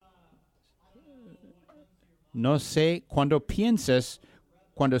No sé cuando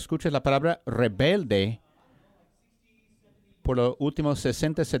escuchas la palabra rebelde, por los últimos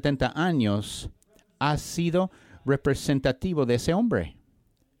 60, 70 años, ha sido representativo de ese hombre.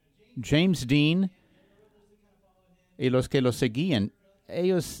 James Dean y los que lo seguían,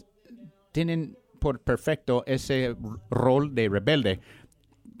 ellos tienen por perfecto ese rol de rebelde,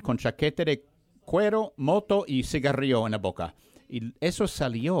 con chaqueta de cuero, moto y cigarrillo en la boca. Y eso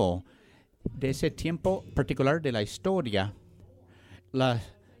salió de ese tiempo particular de la historia.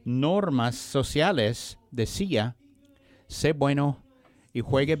 Las normas sociales decía, sé bueno y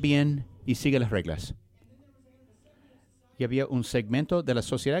juegue bien y sigue las reglas. Y había un segmento de la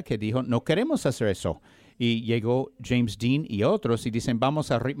sociedad que dijo, no queremos hacer eso. Y llegó James Dean y otros y dicen,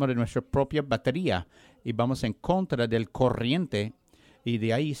 vamos al ritmo de nuestra propia batería y vamos en contra del corriente. Y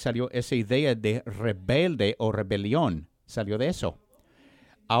de ahí salió esa idea de rebelde o rebelión. Salió de eso.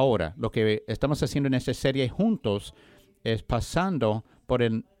 Ahora, lo que estamos haciendo en esta serie juntos es pasando por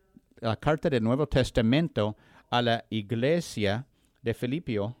la carta del Nuevo Testamento a la iglesia de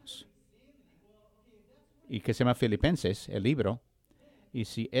Filipios, y que se llama Filipenses, el libro. Y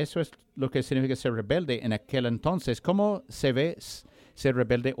si eso es lo que significa ser rebelde en aquel entonces, ¿cómo se ve ser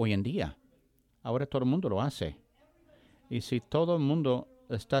rebelde hoy en día? Ahora todo el mundo lo hace. Y si todo el mundo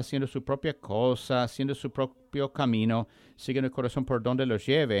está haciendo su propia cosa, haciendo su propio camino, siguiendo el corazón por donde los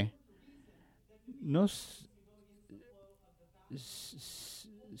lleve, no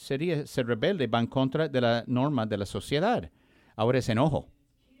sería ser rebelde, va en contra de la norma de la sociedad. Ahora es enojo.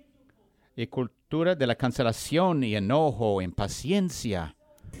 Y cultura de la cancelación y enojo, impaciencia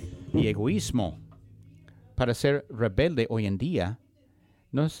y egoísmo. Para ser rebelde hoy en día,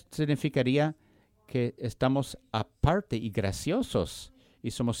 no significaría que estamos aparte y graciosos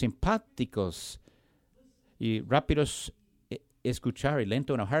y somos simpáticos y rápidos escuchar y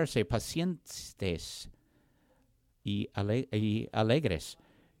lento enojarse, pacientes y alegres.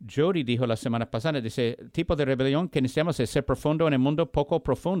 Jody dijo la semana pasada, dice, el tipo de rebelión que necesitamos es ser profundo en el mundo poco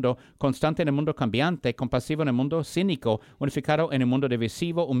profundo, constante en el mundo cambiante, compasivo en el mundo cínico, unificado en el mundo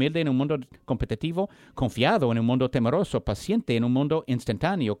divisivo, humilde en un mundo competitivo, confiado en un mundo temeroso, paciente en un mundo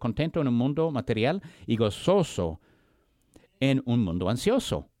instantáneo, contento en un mundo material y gozoso en un mundo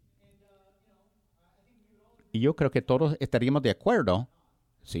ansioso. Y yo creo que todos estaríamos de acuerdo,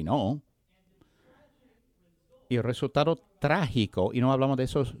 si no. Y el resultado trágico, y no hablamos de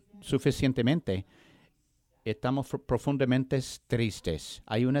eso suficientemente, estamos profundamente tristes.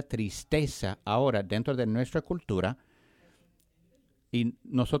 Hay una tristeza ahora dentro de nuestra cultura, y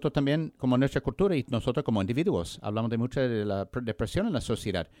nosotros también como nuestra cultura y nosotros como individuos. Hablamos de mucha de la depresión en la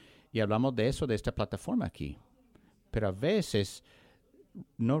sociedad, y hablamos de eso de esta plataforma aquí. Pero a veces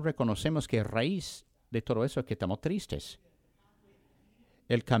no reconocemos que raíz de todo eso es que estamos tristes.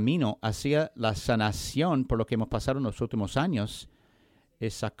 El camino hacia la sanación por lo que hemos pasado en los últimos años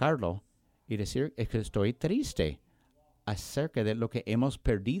es sacarlo y decir es que estoy triste acerca de lo que hemos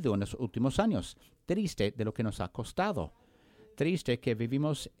perdido en los últimos años, triste de lo que nos ha costado, triste que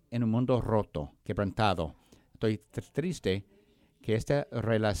vivimos en un mundo roto, quebrantado. Estoy triste que esta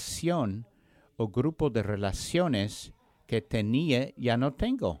relación o grupo de relaciones que tenía ya no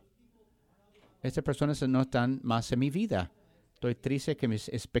tengo. Estas personas no están más en mi vida. Estoy triste que mis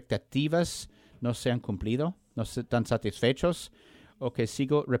expectativas no se han cumplido, no están satisfechos, o que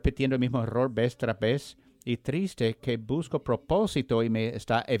sigo repitiendo el mismo error vez tras vez, y triste que busco propósito y me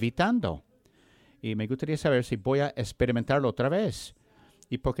está evitando. Y me gustaría saber si voy a experimentarlo otra vez.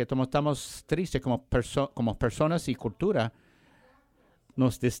 Y porque como estamos tristes como personas y cultura,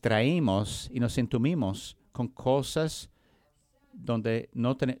 nos distraemos y nos entumimos con cosas donde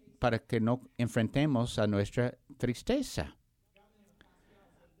para que no enfrentemos a nuestra tristeza.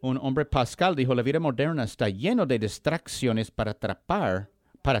 Un hombre Pascal dijo, la vida moderna está lleno de distracciones para tapar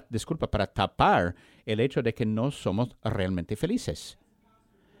el hecho de que no somos realmente felices.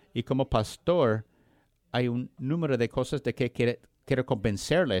 Y como pastor, hay un número de cosas de que quiero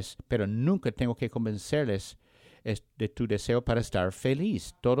convencerles, pero nunca tengo que convencerles de tu deseo para estar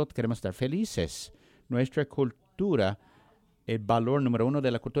feliz. Todos queremos estar felices. Nuestra cultura, el valor número uno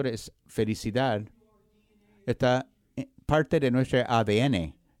de la cultura es felicidad. Está parte de nuestro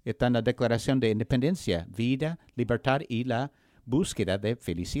ADN. Está en la Declaración de Independencia, vida, libertad y la búsqueda de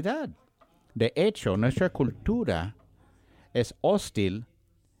felicidad. De hecho, nuestra cultura es hostil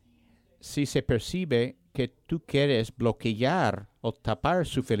si se percibe que tú quieres bloquear o tapar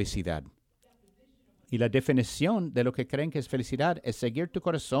su felicidad. Y la definición de lo que creen que es felicidad es seguir tu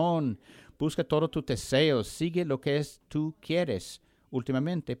corazón, busca todos tus deseos, sigue lo que tú quieres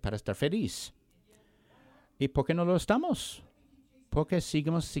últimamente para estar feliz. ¿Y por qué no lo estamos? porque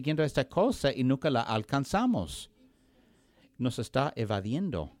seguimos siguiendo esta cosa y nunca la alcanzamos. Nos está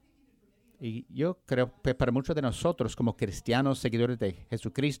evadiendo. Y yo creo que para muchos de nosotros, como cristianos, seguidores de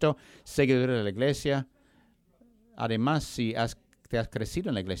Jesucristo, seguidores de la iglesia, además, si te has crecido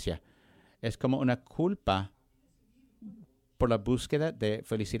en la iglesia, es como una culpa por la búsqueda de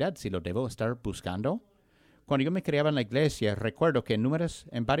felicidad, si lo debo estar buscando. Cuando yo me criaba en la iglesia, recuerdo que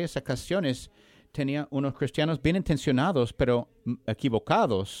en varias ocasiones tenía unos cristianos bien intencionados, pero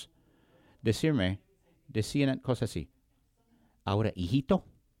equivocados, decían cosas así. Ahora, hijito.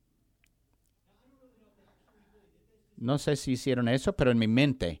 No sé si hicieron eso, pero en mi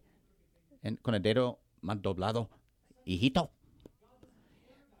mente, con el dedo más doblado, hijito.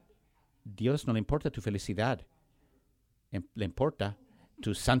 Dios no le importa tu felicidad, le importa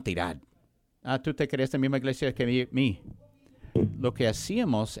tu santidad. Tú te crees en la misma iglesia que mí. Lo que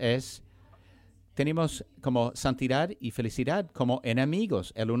hacíamos teníamos como santidad y felicidad como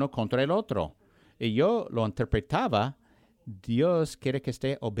enemigos, el uno contra el otro. Y yo lo interpretaba, Dios quiere que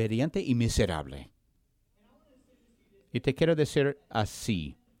esté obediente y miserable. Y te quiero decir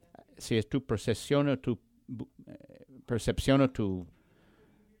así, si es tu percepción o tu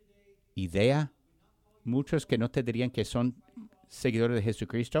idea, muchos que no te dirían que son seguidores de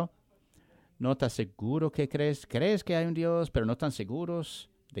Jesucristo, no estás seguro que crees que hay un Dios, pero no están seguros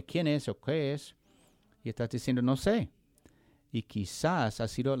de quién es o qué es, y estás diciendo no sé. Y quizás ha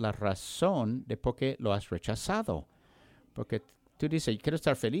sido la razón de por qué lo has rechazado. Porque tú dices, quiero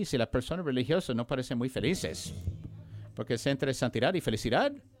estar feliz, y las personas religiosas no parecen muy felices. Porque es entre santidad y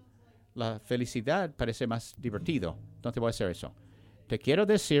felicidad. La felicidad parece más divertido. No te voy a hacer eso. Te quiero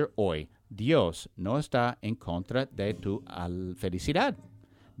decir hoy, Dios no está en contra de tu felicidad.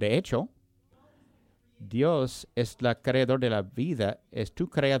 De hecho, Dios es el creador de la vida, es tu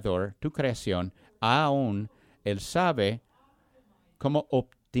creador, tu creación. Aún Él sabe cómo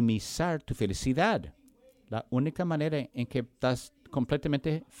optimizar tu felicidad. La única manera en que estás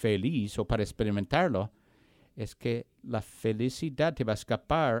completamente feliz o para experimentarlo es que la felicidad te va a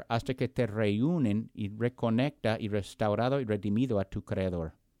escapar hasta que te reúnen y reconecta y restaurado y redimido a tu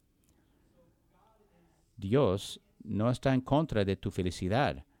Creador. Dios no está en contra de tu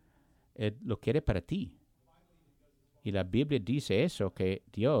felicidad. Él lo quiere para ti. Y la Biblia dice eso, que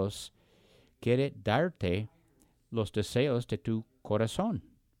Dios quiere darte los deseos de tu corazón.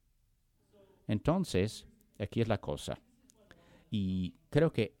 Entonces, aquí es la cosa. Y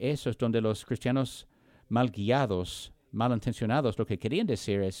creo que eso es donde los cristianos mal guiados, malintencionados, lo que querían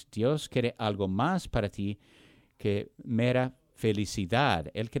decir es, Dios quiere algo más para ti que mera felicidad.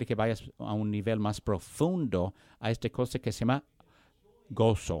 Él quiere que vayas a un nivel más profundo a esta cosa que se llama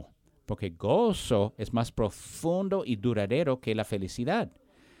gozo. Porque gozo es más profundo y duradero que la felicidad.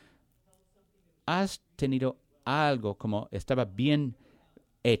 Has tenido algo como estaba bien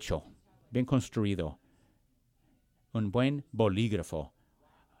hecho, bien construido. Un buen bolígrafo.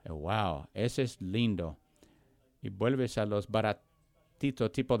 Wow, ese es lindo. Y vuelves a los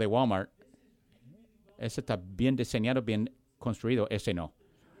baratitos tipo de Walmart. Ese está bien diseñado, bien construido. Ese no.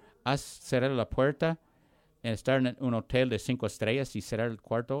 Has cerrado la puerta, estar en un hotel de 5 estrellas y cerrar el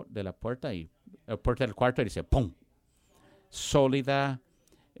cuarto de la puerta y la puerta del cuarto y dice ¡pum! Sólida,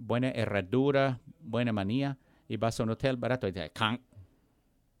 buena herradura, buena manía. Y vas a un hotel barato y dice ¡can!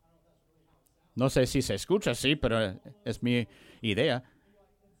 No sé si se escucha así, pero es mi idea.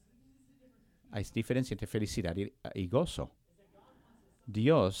 Hay diferencia entre felicidad y gozo.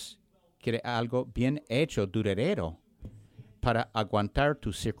 Dios quiere algo bien hecho, duradero, para aguantar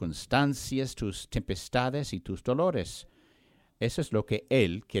tus circunstancias, tus tempestades y tus dolores. Eso es lo que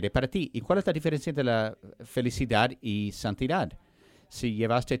Él quiere para ti. ¿Y cuál es la diferencia entre la felicidad y santidad? Si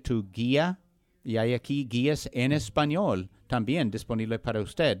llevaste tu guía, y hay aquí guías en español también disponibles para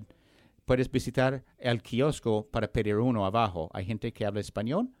usted, puedes visitar el kiosco para pedir uno abajo. Hay gente que habla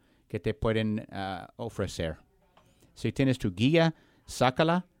español que te pueden ofrecer. Si tienes tu guía,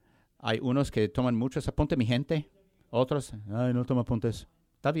 sácala. Hay unos que toman muchos apuntes, mi gente. Otros, no toma apuntes.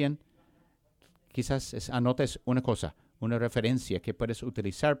 Está bien. Quizás anotes una cosa, una referencia que puedes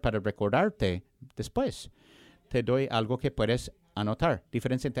utilizar para recordarte después. Te doy algo que puedes anotar.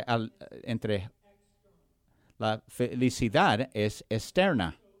 Diferencia entre la felicidad es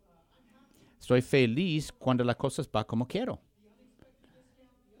externa. Estoy feliz cuando las cosas van como quiero.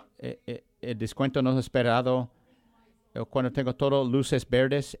 El descuento no esperado, cuando tengo todo luces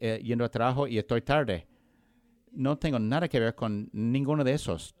verdes yendo a trabajo y estoy tarde. No tengo nada que ver con ninguno de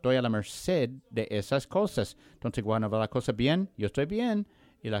esos. Estoy a la merced de esas cosas. Entonces, cuando va la cosa bien, yo estoy bien.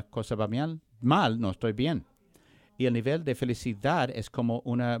 Y la cosa va mal, no estoy bien. Y el nivel de felicidad es como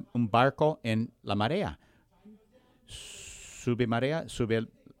un barco en la marea. sube marea, sube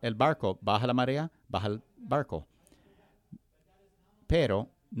el barco. Baja la marea, baja el barco. Pero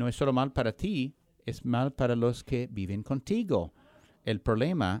no es solo mal para ti, es mal para los que viven contigo. El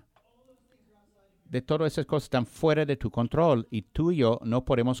problema de todas esas cosas están fuera de tu control y tú y yo no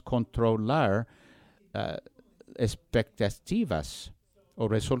podemos controlar expectativas o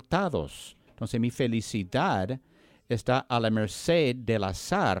resultados. Entonces mi felicidad está a la merced del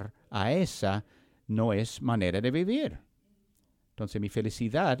azar. A esa no es manera de vivir. Entonces mi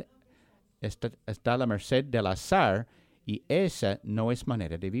felicidad está a la merced del azar y esa no es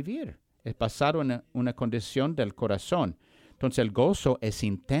manera de vivir. Es basado en una condición del corazón. Entonces el gozo es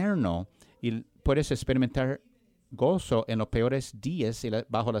interno y puedes experimentar gozo en los peores días y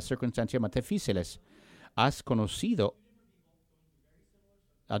bajo las circunstancias más difíciles. Has conocido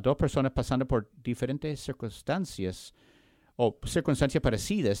a dos personas pasando por diferentes circunstancias o circunstancias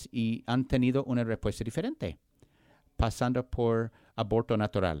parecidas y han tenido una respuesta diferente. Pasando por aborto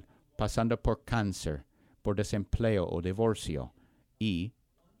natural, pasando por cáncer, por desempleo o divorcio. Y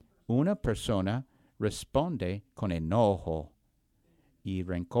una persona responde con enojo y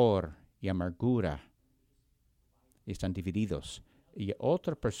rencor y amargura. Están divididos. Y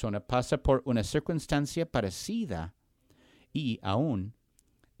otra persona pasa por una circunstancia parecida y aún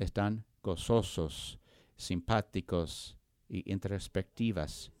están gozosos, simpáticos y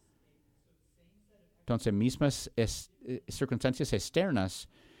introspectivas. Entonces, mismas circunstancias externas,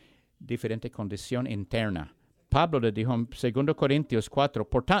 diferente condición interna. Pablo le dijo en 2 Corintios 4,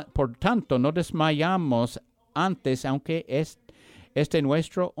 por tanto, no desmayamos antes, aunque este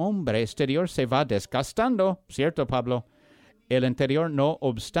nuestro hombre exterior se va desgastando, ¿cierto, Pablo? El interior, no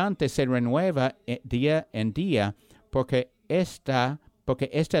obstante, se renueva día en día, porque esta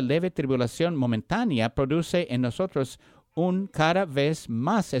leve tribulación momentánea produce en nosotros un cada vez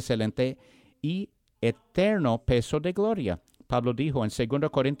más excelente y eterno peso de gloria. Pablo dijo en 2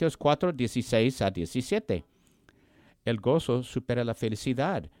 Corintios 4, 16 a 17. El gozo supera la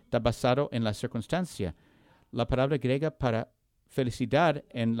felicidad, está basado en la circunstancia. La palabra griega para felicidad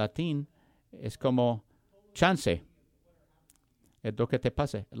en latín es como chance. Es lo que te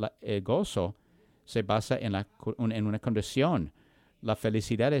pasa. El gozo se basa en una condición. La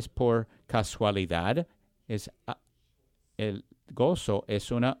felicidad es por casualidad. El gozo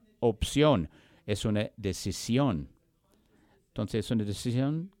es una opción, es una decisión. Entonces es una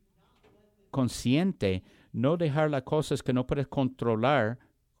decisión consciente, no dejar las cosas que no puedes controlarte.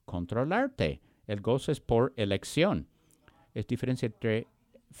 El gozo es por elección. Es diferencia entre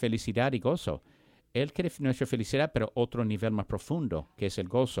felicidad y gozo. Él quiere nuestra felicidad, pero otro nivel más profundo, que es el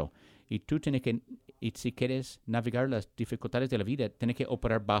gozo. Y tú tienes que, y si quieres navegar las dificultades de la vida, tienes que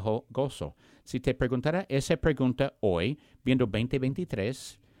operar bajo gozo. Si te preguntara esa pregunta hoy, viendo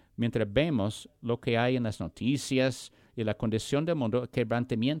 2023, mientras vemos lo que hay en las noticias y la condición del mundo, el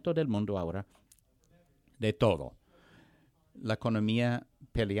quebrantamiento del mundo ahora, de todo. La economía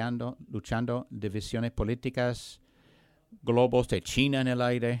peleando, luchando, divisiones políticas, globos de China en el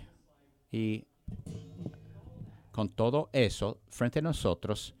aire, y con todo eso frente a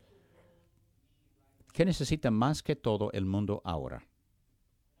nosotros, ¿qué necesita más que todo el mundo ahora?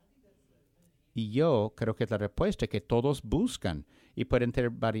 Y yo creo que es la respuesta que todos buscan, y pueden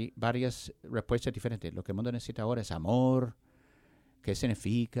tener varias respuestas diferentes. Lo que el mundo necesita ahora es amor. ¿Qué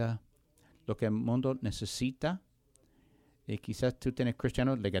significa? Lo que el mundo necesita, y quizás tú tienes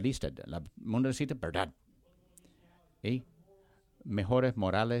cristianos legalistas, el mundo necesita verdad. ¿Y? Mejores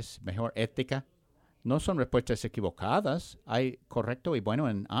morales, mejor ética. No son respuestas equivocadas. Hay correcto y bueno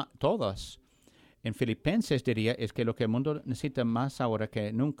en todas. En Filipenses diría es que lo que el mundo necesita más ahora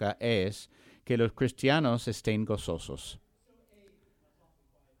que nunca es que los cristianos estén gozosos.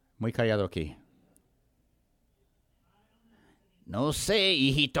 Muy callado aquí. No sé,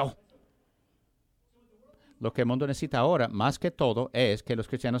 hijito. Lo que el mundo necesita ahora, más que todo, es que los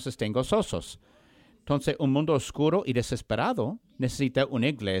cristianos estén gozosos. Entonces, un mundo oscuro y desesperado necesita una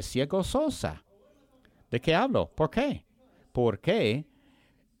iglesia gozosa. ¿De qué hablo? ¿Por qué? Porque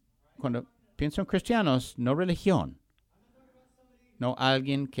cuando pienso en cristianos, no religión, no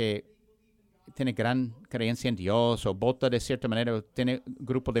alguien que tiene gran creencia en Dios o vota de cierta manera o tiene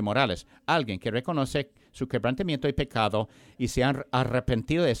grupo de morales. Alguien que reconoce su quebrantamiento y pecado y se han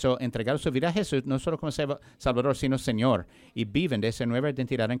arrepentido de eso, entregado su vida a Jesús, no solo como Salvador, sino Señor, y viven de esa nueva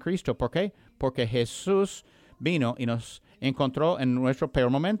identidad en Cristo. ¿Por qué? Porque Jesús vino y nos encontró en nuestro peor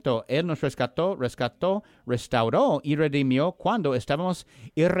momento. Él nos rescató, restauró y redimió cuando estábamos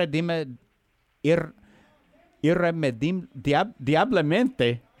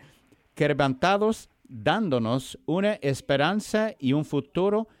irremediablemente quebrantados, dándonos una esperanza y un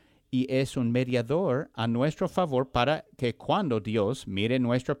futuro y es un mediador a nuestro favor para que cuando Dios mire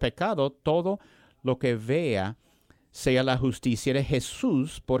nuestro pecado, todo lo que vea sea la justicia de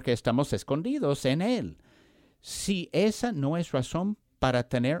Jesús porque estamos escondidos en Él. Si esa no es razón para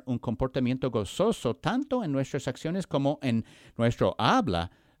tener un comportamiento gozoso, tanto en nuestras acciones como en nuestro habla,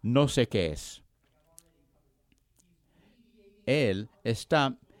 no sé qué es. Él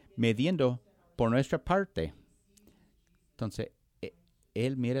está midiendo por nuestra parte. Entonces,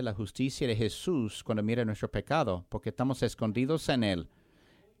 Él mira la justicia de Jesús cuando mira nuestro pecado, porque estamos escondidos en Él.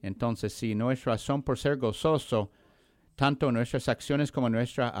 Entonces, si no es razón por ser gozoso, tanto en nuestras acciones como en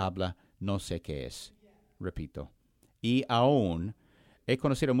nuestra habla, no sé qué es. Repito. Y aún he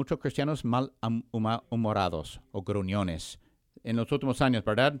conocido muchos cristianos malhumorados o gruñones en los últimos años,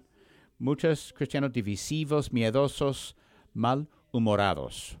 ¿verdad? Muchos cristianos divisivos, miedosos,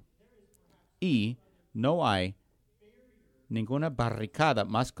 malhumorados. Y no hay ninguna barricada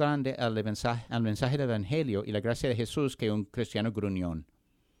más grande al mensaje del Evangelio y la gracia de Jesús que un cristiano gruñón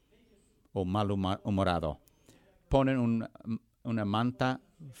o malhumorado. Ponen una manta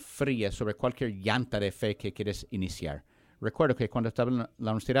fría sobre cualquier llanta de fe que quieres iniciar. Recuerdo que cuando estaba en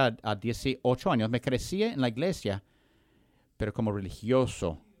la universidad a 18 años, me crecía en la iglesia, pero como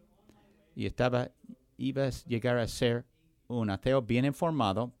religioso. Y iba a llegar a ser un ateo bien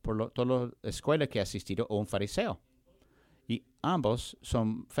informado por toda la escuela que he asistido o un fariseo. Y ambos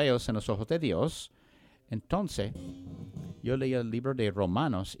son feos en los ojos de Dios. Entonces, yo leí el libro de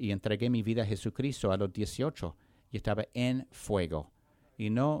Romanos y entregué mi vida a Jesucristo a los 18 y estaba en fuego. Y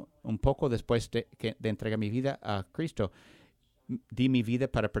no un poco después de entregar mi vida a Cristo, di mi vida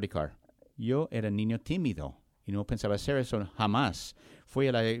para predicar. Yo era niño tímido y no pensaba hacer eso jamás. Fui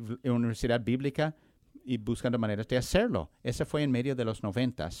a la universidad bíblica y buscando maneras de hacerlo. Eso fue en medio de los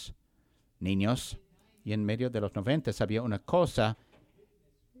 90s. Niños, y en medio de los 90s había una cosa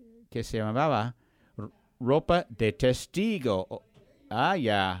que se llamaba ropa de testigo.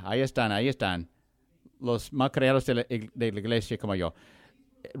 Ya, ahí están. Los malcriados de la iglesia como yo.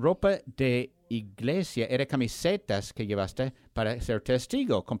 Ropa de iglesia era camisetas que llevaste para ser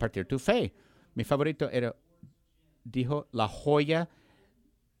testigo, compartir tu fe. Mi favorito dijo, la joya,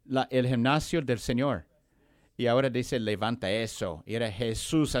 el gimnasio del Señor. Y ahora dice, levanta eso. Y era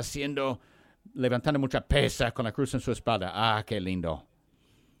Jesús levantando mucha pesa con la cruz en su espalda. Qué lindo.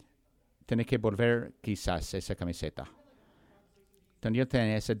 Tiene que volver quizás esa camiseta. Entonces yo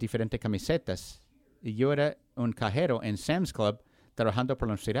tenía esas diferentes camisetas. Y yo era un cajero en Sam's Club trabajando por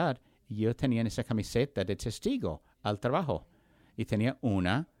la universidad. Y yo tenía esa camiseta de testigo al trabajo. Y tenía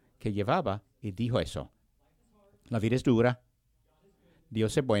una que llevaba y dijo eso. La vida es dura.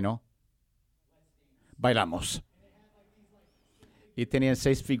 Dios es bueno. Bailamos. Y tenían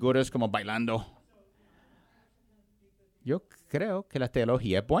 6 figuras como bailando. Yo creo que la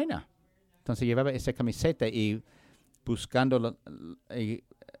teología es buena. Entonces llevaba esa camiseta y buscando y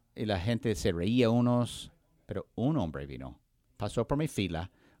la gente se reía unos, pero un hombre vino, pasó por mi fila,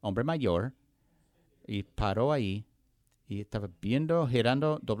 hombre mayor, y paró ahí y estaba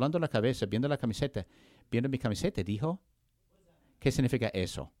girando, doblando la cabeza, viendo la camiseta, viendo mi camiseta, dijo, ¿qué significa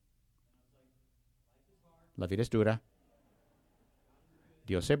eso? La vida es dura.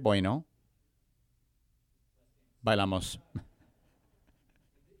 Dios es bueno. Bailamos.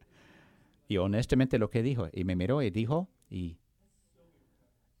 Y honestamente lo que dijo, y me miró y dijo, y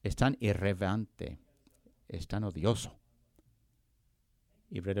es tan irrelevante, es tan odioso.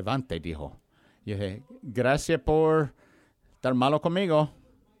 Irrelevante, dijo. Y dije, gracias por estar malo conmigo.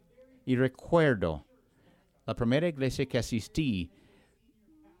 Y recuerdo, la primera iglesia que asistí,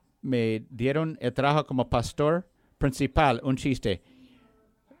 me dieron el trabajo como pastor principal, un chiste.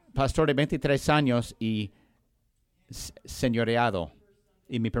 Pastor de 23 años y señoreado.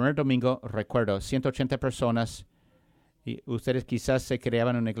 Y mi primer domingo, recuerdo, 180 personas. Y ustedes quizás se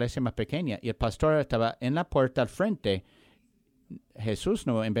creaban en una iglesia más pequeña. Y el pastor estaba en la puerta al frente. Jesús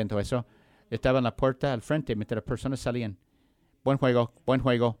no inventó eso. Estaba en la puerta al frente mientras las personas salían. Buen juego, buen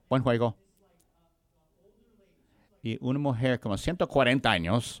juego, buen juego. Y una mujer como 140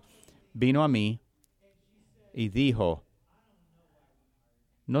 años vino a mí y dijo,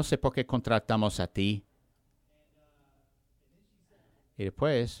 no sé por qué contratamos a ti. Y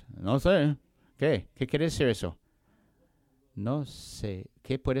después, no sé, ¿qué quiere decir eso? No sé,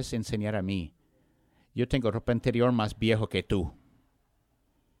 ¿qué puedes enseñar a mí? Yo tengo ropa interior más viejo que tú.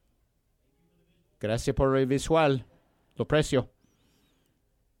 Gracias por el visual, lo aprecio.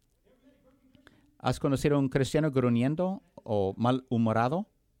 ¿Has conocido a un cristiano gruñendo o malhumorado?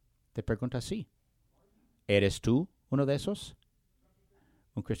 Te pregunto así. ¿Eres tú uno de esos?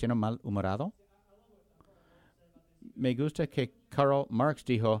 ¿Un cristiano malhumorado? Me gusta que Karl Marx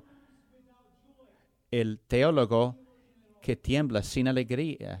dijo, El teólogo que tiembla sin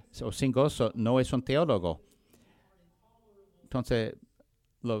alegría o sin gozo no es un teólogo. Entonces,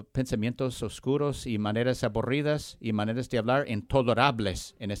 los pensamientos oscuros y maneras aburridas y maneras de hablar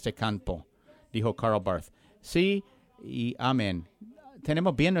intolerables en este campo, dijo Karl Barth. Sí y amén.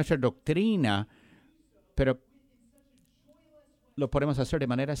 Tenemos bien nuestra doctrina, pero lo podemos hacer de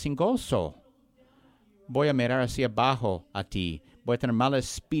manera sin gozo. Voy a mirar hacia abajo a ti. Voy a tener mal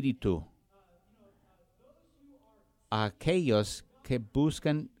espíritu. Aquellos que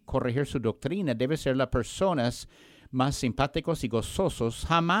buscan corregir su doctrina deben ser las personas más simpáticos y gozosos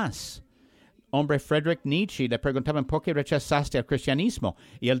jamás. Hombre Friedrich Nietzsche le preguntaban por qué rechazaste el cristianismo.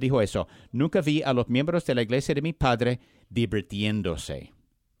 Y él dijo eso: nunca vi a los miembros de la iglesia de mi padre divirtiéndose.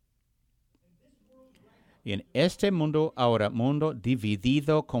 Y en este mundo ahora, mundo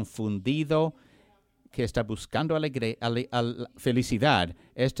dividido, confundido, que está buscando felicidad,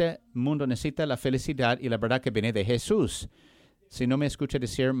 este mundo necesita la felicidad y la verdad que viene de Jesús. Si no me escucha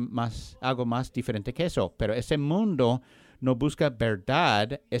decir algo más diferente que eso, pero este mundo no busca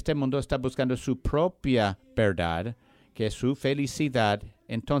verdad, este mundo está buscando su propia verdad, que es su felicidad.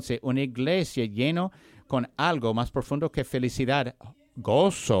 Entonces, una iglesia llena con algo más profundo que felicidad,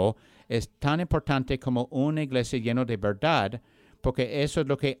 gozo, es tan importante como una iglesia llena de verdad, porque eso es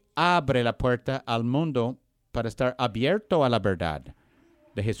lo que abre la puerta al mundo para estar abierto a la verdad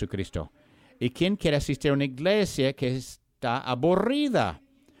de Jesucristo. ¿Y quién quiere asistir a una iglesia que está aburrida?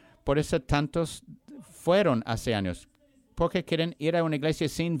 Por eso tantos fueron hace años. Porque quieren ir a una iglesia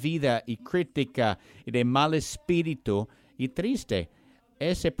sin vida y crítica y de mal espíritu y triste.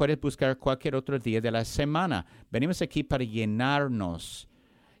 Ese puedes buscar cualquier otro día de la semana. Venimos aquí para llenarnos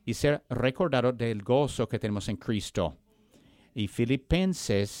y ser recordados del gozo que tenemos en Cristo. Y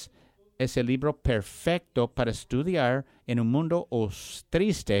Filipenses es el libro perfecto para estudiar en un mundo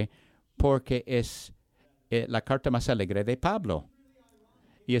triste, porque es la carta más alegre de Pablo.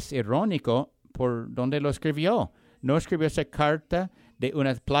 Y es irónico por donde lo escribió. No escribió esa carta de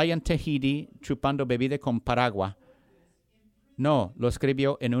una playa en Tahiti chupando bebida con paraguas. No, lo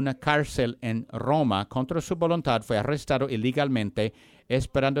escribió en una cárcel en Roma. Contra su voluntad fue arrestado ilegalmente,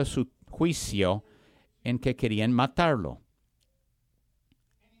 esperando su juicio en que querían matarlo.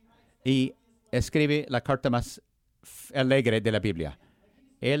 Y escribe la carta más alegre de la Biblia.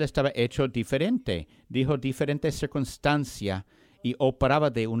 Él estaba hecho diferente, dijo diferentes circunstancias y operaba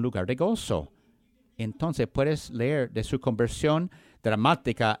de un lugar de gozo. Entonces puedes leer de su conversión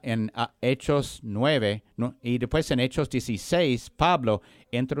dramática en Hechos 9, ¿no? Y después en Hechos 16, Pablo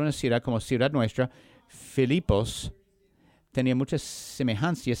entra en una ciudad como ciudad nuestra. Filipos tenía muchas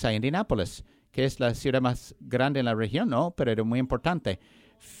semejanzas a Indianápolis, que es la ciudad más grande en la región, ¿no? Pero era muy importante.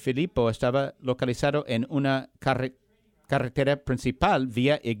 Filipo estaba localizado en una carretera principal,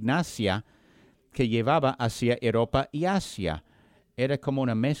 vía Ignacia, que llevaba hacia Europa y Asia. Era como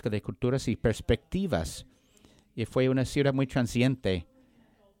una mezcla de culturas y perspectivas. Y fue una ciudad muy transiente.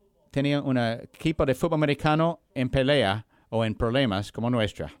 Tenía un equipo de fútbol americano en pelea o en problemas como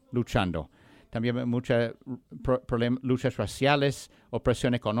nuestra, luchando. También muchas luchas raciales,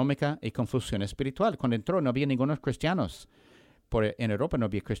 opresión económica y confusión espiritual. Cuando entró no había ningunos cristianos. En Europa no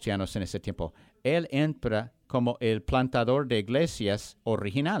había cristianos en ese tiempo. Él entra como el plantador de iglesias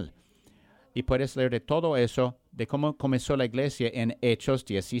original. Y puedes leer de todo eso, de cómo comenzó la iglesia en Hechos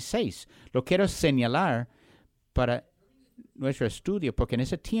 16. Lo quiero señalar para nuestro estudio, porque en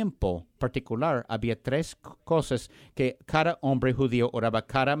ese tiempo particular había tres cosas que cada hombre judío oraba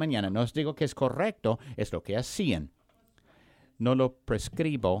cada mañana. No os digo que es correcto, es lo que hacían. No lo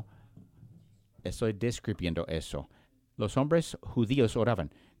prescribo, estoy describiendo eso. Los hombres judíos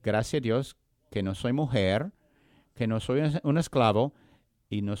oraban: gracias a Dios que no soy mujer, que no soy un esclavo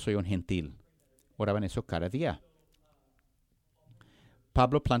y no soy un gentil. Oraban eso cada día.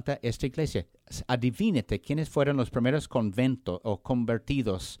 Pablo planta esta iglesia. Adivínate quiénes fueron los primeros conventos o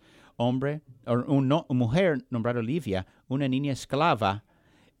convertidos. Una mujer nombrada Livia, una niña esclava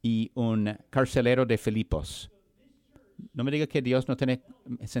y un carcelero de Filipos. No me diga que Dios no tiene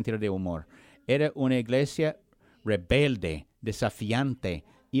sentido de humor. Era una iglesia rebelde, desafiante,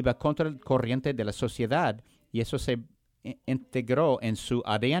 iba contra el corriente de la sociedad y eso se integró en su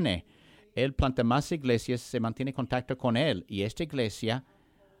ADN. Él planta más iglesias, se mantiene en contacto con él, y esta iglesia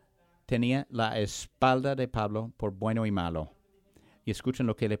tenía la espalda de Pablo por bueno y malo. Y escuchen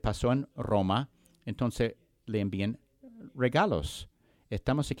lo que le pasó en Roma, entonces le envían regalos.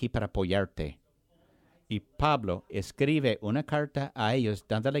 Estamos aquí para apoyarte. Y Pablo escribe una carta a ellos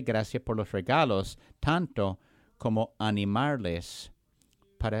dándole gracias por los regalos, tanto como animarles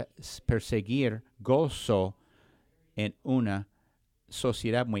para perseguir gozo en una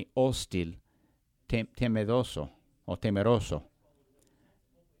sociedad muy hostil, temeroso o temeroso.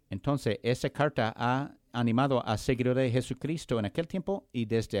 Entonces, esa carta ha animado a seguidores de Jesucristo en aquel tiempo y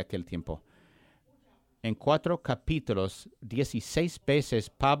desde aquel tiempo. En 4 capítulos, 16 veces,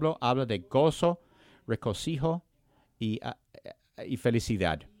 Pablo habla de gozo, regocijo y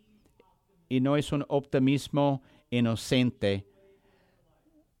felicidad. Y no es un optimismo inocente,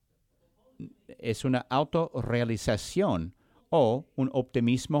 es una autorrealización o un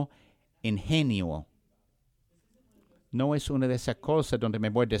optimismo ingenuo. No es una de esas cosas donde me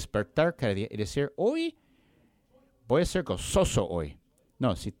voy a despertar cada día y decir, hoy voy a ser gozoso hoy.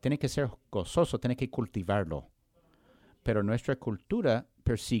 No, si tiene que ser gozoso, tiene que cultivarlo. Pero nuestra cultura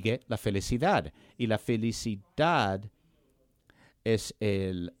persigue la felicidad. Y la felicidad es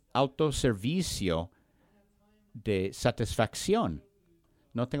el autoservicio de satisfacción.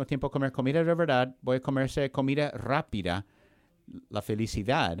 No tengo tiempo de comer comida de verdad, voy a comerse comida rápida. La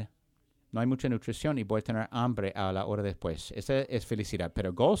felicidad, no hay mucha nutrición y voy a tener hambre a la hora después. Esa es felicidad.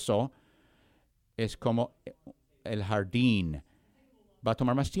 Pero gozo es como el jardín. Va a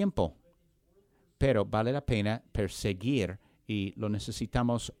tomar más tiempo, pero vale la pena perseguir y lo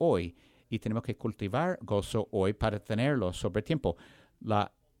necesitamos hoy. Y tenemos que cultivar gozo hoy para tenerlo sobre tiempo.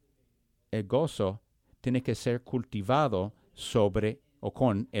 El gozo tiene que ser cultivado sobre o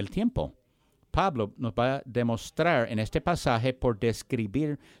con el tiempo. Pablo nos va a demostrar en este pasaje por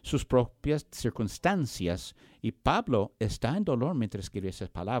describir sus propias circunstancias. Y Pablo está en dolor mientras escribe esas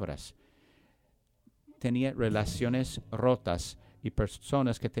palabras. Tenía relaciones rotas y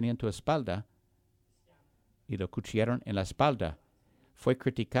personas que tenían tu espalda y lo cuchillaron en la espalda. Fue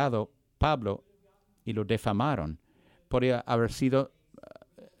criticado Pablo y lo defamaron. Podría haber sido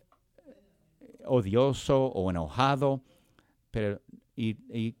odioso o enojado, pero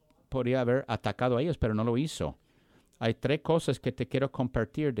y podría haber atacado a ellos, pero no lo hizo. Hay 3 cosas que te quiero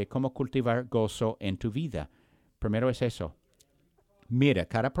compartir de cómo cultivar gozo en tu vida. Primero es eso. Mira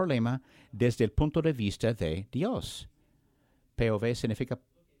cada problema desde el punto de vista de Dios. POV significa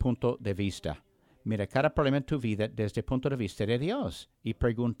punto de vista. Mira cada problema en tu vida desde el punto de vista de Dios y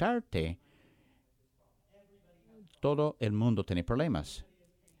preguntarte, todo el mundo tiene problemas.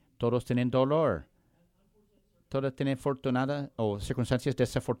 Todos tienen dolor. Todos tienen fortunadas o circunstancias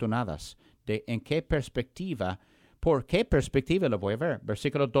desafortunadas. ¿En qué perspectiva? ¿Por qué perspectiva lo voy a ver?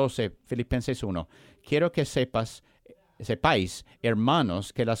 Versículo 12, Filipenses 1. Quiero que sepáis,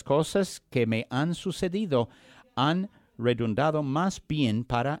 hermanos, que las cosas que me han sucedido han redundado más bien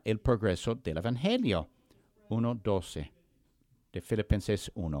para el progreso del Evangelio. 1:12 de Filipenses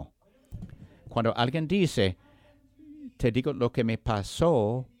 1. Cuando alguien dice, te digo lo que me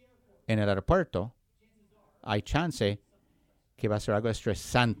pasó en el aeropuerto, hay chance que va a ser algo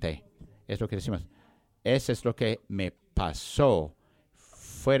estresante. Es lo que decimos. Eso es lo que me pasó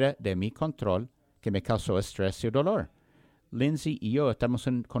fuera de mi control, que me causó estrés y dolor. Lindsay y yo estamos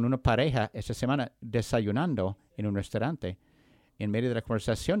con una pareja esta semana desayunando en un restaurante. En medio de la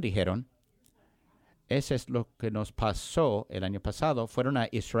conversación dijeron, eso es lo que nos pasó el año pasado. Fueron a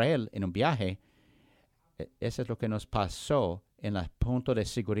Israel en un viaje. Eso es lo que nos pasó en el punto de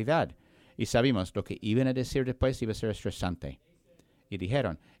seguridad. Y sabíamos lo que iban a decir después iba a ser estresante. Y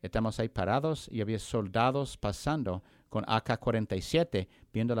dijeron, estamos ahí parados y había soldados pasando con AK-47,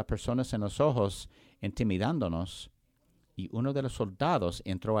 viendo a las personas en los ojos, intimidándonos. Y uno de los soldados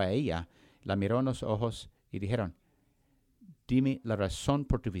entró a ella, la miró en los ojos y dijeron, dime la razón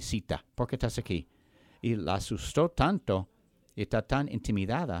por tu visita, ¿por qué estás aquí? Y la asustó tanto y está tan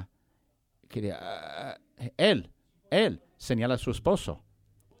intimidada que él señala a su esposo.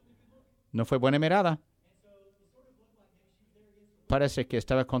 No fue buena mirada. Parece que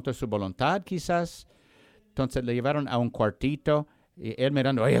estaba contra su voluntad, quizás. Entonces le llevaron a un cuartito y él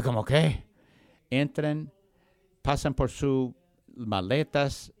mirando, oye, ¿cómo qué? Entran, pasan por sus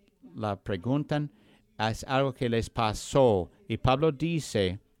maletas, la preguntan, es algo que les pasó. Y Pablo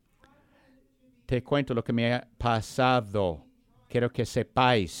dice, te cuento lo que me ha pasado. Quiero que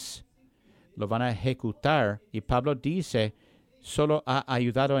sepáis. Lo van a ejecutar. Y Pablo dice, solo ha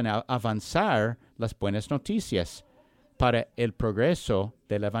ayudado en avanzar las buenas noticias para el progreso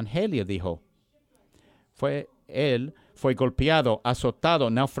del Evangelio, dijo. Él fue golpeado, azotado,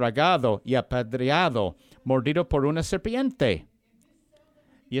 naufragado y apedreado, mordido por una serpiente.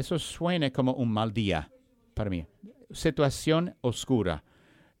 Y eso suena como un mal día para mí. Situación oscura.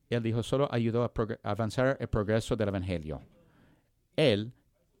 Él dijo, solo ayudó a avanzar el progreso del Evangelio. Él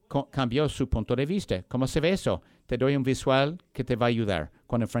cambió su punto de vista. ¿Cómo se ve eso? Te doy un visual que te va a ayudar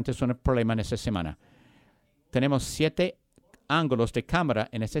cuando enfrentes un problema en esta semana. Tenemos 7 ángulos de cámara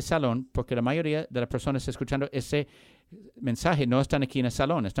en este salón porque la mayoría de las personas escuchando ese mensaje no están aquí en el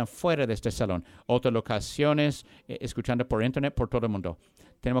salón, están fuera de este salón. Otras locaciones, escuchando por internet, por todo el mundo.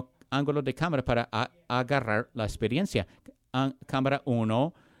 Tenemos ángulos de cámara para agarrar la experiencia. Cámara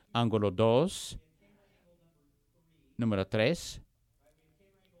 1, ángulo 2, número 3,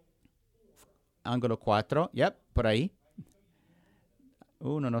 ángulo 4, por ahí.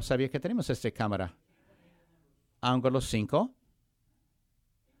 No sabía que tenemos esta cámara. Ángulo 5,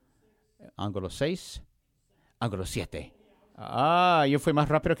 ángulo 6, ángulo 7. Yo fui más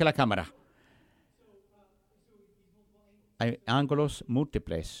rápido que la cámara. Hay ángulos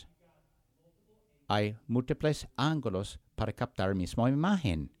múltiples. Hay múltiples ángulos para captar la misma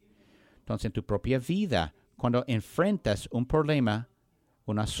imagen. Entonces, en tu propia vida, cuando enfrentas un problema,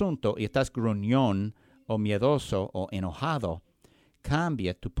 un asunto, y estás gruñón o miedoso o enojado,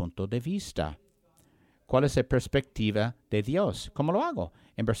 cambia tu punto de vista. ¿Cuál es la perspectiva de Dios? ¿Cómo lo hago?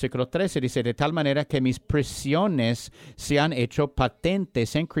 En versículo 13 dice, de tal manera que mis prisiones se han hecho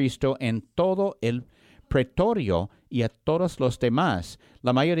patentes en Cristo en todo el pretorio y a todos los demás.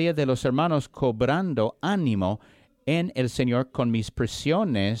 La mayoría de los hermanos cobrando ánimo en el Señor con mis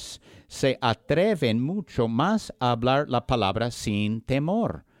prisiones se atreven mucho más a hablar la palabra sin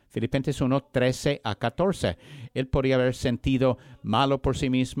temor. Filipenses 1, 13 a 14. Él podría haber sentido malo por sí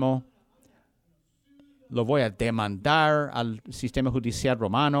mismo. Lo voy a demandar al sistema judicial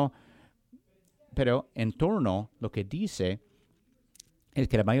romano. Pero en torno, lo que dice es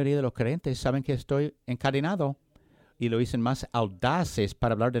que la mayoría de los creyentes saben que estoy encadenado y lo dicen más audaces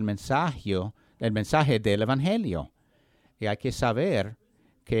para hablar del mensaje del Evangelio. Y hay que saber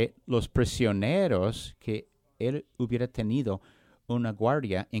que los prisioneros que él hubiera tenido una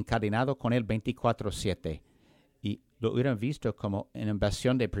guardia encadenado con él 24/7 y lo hubieran visto como una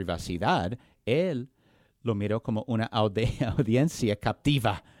invasión de privacidad, él lo miró como una audiencia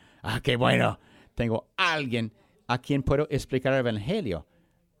captiva. ¡Qué bueno! Tengo alguien a quien puedo explicar el Evangelio.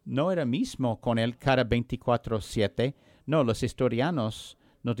 No era mismo con él cada 24/7. No, los historianos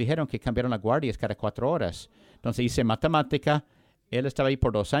nos dijeron que cambiaron las guardias cada 4 horas. Entonces hice matemática. Él estaba ahí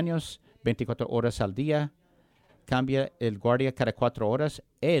por 2 años, 24 horas al día. Cambia el guardia cada 4 horas.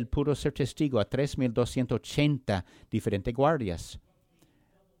 Él pudo ser testigo a 3,280 diferentes guardias.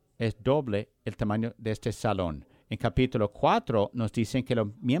 Es doble el tamaño de este salón. En capítulo 4 nos dicen que los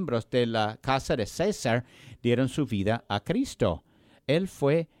miembros de la casa de César dieron su vida a Cristo. Él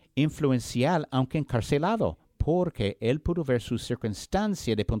fue influencial aunque encarcelado, porque él pudo ver su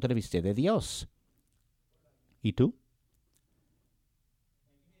circunstancia desde el punto de vista de Dios. ¿Y tú?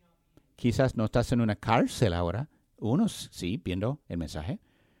 Quizás no estás en una cárcel ahora. Unos sí, viendo el mensaje.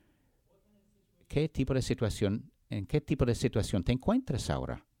 ¿En qué tipo de situación te encuentras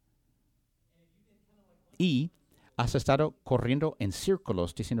ahora? Y has estado corriendo en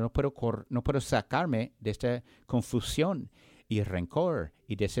círculos diciendo no puedo sacarme de esta confusión y rencor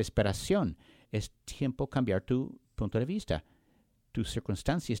y desesperación. Es tiempo cambiar tu punto de vista. Tus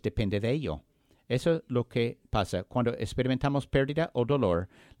circunstancias dependen de ello. Eso es lo que pasa. Cuando experimentamos pérdida o dolor,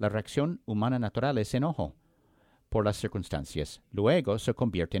 la reacción humana natural es enojo por las circunstancias. Luego se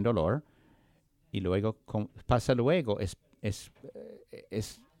convierte en dolor y luego es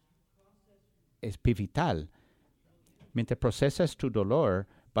pivotal. Mientras procesas tu dolor,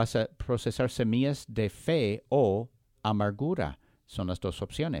 vas a procesar semillas de fe o amargura. Son las dos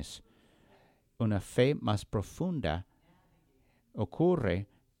opciones. Una fe más profunda ocurre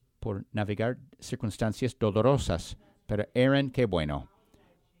por navegar circunstancias dolorosas. Pero Aaron, qué bueno.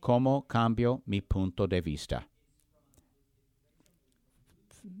 ¿Cómo cambio mi punto de vista?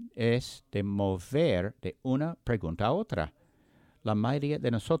 Es de mover de una pregunta a otra. La mayoría de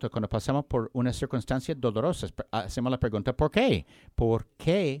nosotros, cuando pasamos por una circunstancia dolorosa, hacemos la pregunta, ¿por qué? ¿Por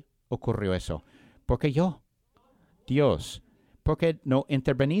qué ocurrió eso? ¿Por qué yo? Dios, ¿por qué no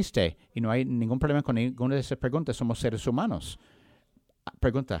interveniste? Y no hay ningún problema con ninguna de esas preguntas. Somos seres humanos.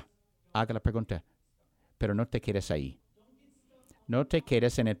 Haga la pregunta. Pero no te quedes ahí. No te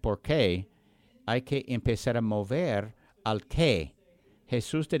quedes en el por qué. Hay que empezar a mover al qué.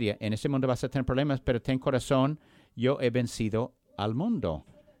 Jesús diría, en este mundo vas a tener problemas, pero ten corazón, yo he vencido al mundo.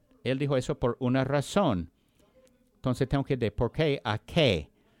 Él dijo eso por una razón. Entonces tengo que ir de por qué a qué.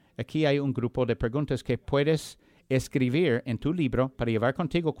 Aquí hay un grupo de preguntas que puedes escribir en tu libro para llevar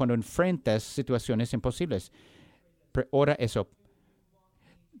contigo cuando enfrentas situaciones imposibles. Ora eso.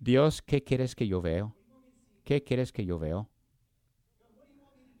 Dios, ¿qué quieres que yo veo? ¿Qué quieres que yo veo?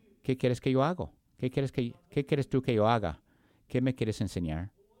 ¿Qué quieres que yo haga? ¿Qué quieres tú que yo haga? ¿Qué me quieres enseñar?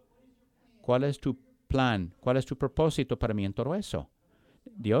 ¿Cuál es tu plan? ¿Cuál es tu propósito para mí en todo eso?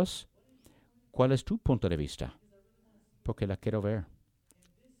 Dios, ¿cuál es tu punto de vista? porque la quiero ver.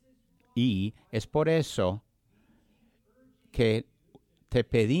 Y es por eso que te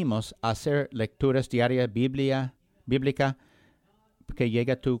pedimos hacer lecturas diarias bíblica que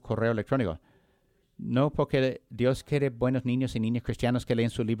llegue a tu correo electrónico. No porque Dios quiere buenos niños y niñas cristianos que leen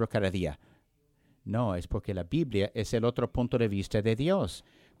su libro cada día. No, es porque la Biblia es el otro punto de vista de Dios,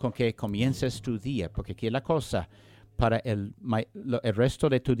 con que comiences tu día. Porque aquí es la cosa, para el resto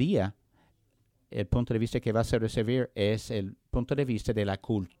de tu día, el punto de vista que vas a recibir es el punto de vista de la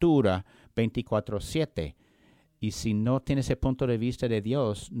cultura 24/7. Y si no tienes ese punto de vista de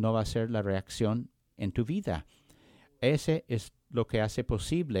Dios, no va a ser la reacción en tu vida. Ese es lo que hace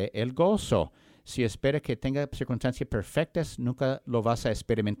posible el gozo. Si esperas que tenga circunstancias perfectas, nunca lo vas a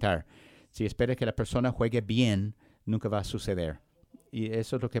experimentar. Si esperas que la persona juegue bien, nunca va a suceder. Y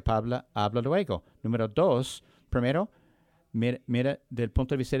eso es lo que Pablo habla luego. Número 2, primero, mira del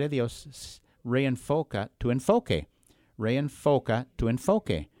punto de vista de Dios, reenfoca tu enfoque. Reenfoca tu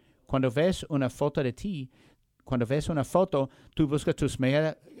enfoque. Cuando ves una foto de ti, tú buscas tus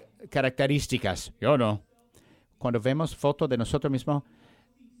mejores características. Yo no. Cuando vemos fotos de nosotros mismos,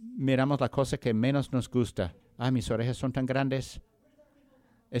 miramos la cosa que menos nos gusta. Mis orejas son tan grandes.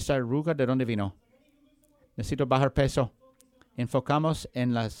 ¿Esta arruga de dónde vino? Necesito bajar peso. Enfocamos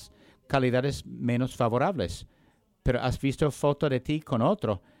en las calidades menos favorables. Pero has visto foto de ti con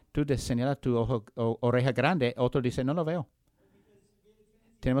otro. Tú señalas tu oreja grande, otro dice, no lo veo.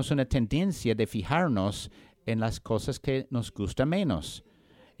 Tenemos una tendencia de fijarnos en las cosas que nos gustan menos.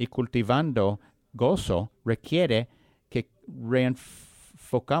 Y cultivando gozo requiere que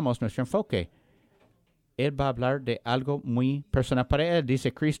reenfocamos nuestro enfoque. Él va a hablar de algo muy personal para él.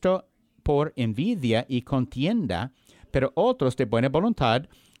 Dice, Cristo por envidia y contienda, pero otros de buena voluntad.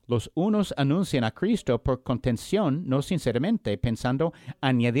 Los unos anuncian a Cristo por contención, no sinceramente, pensando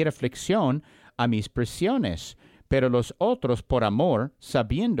añadir aflicción a mis prisiones, pero los otros por amor,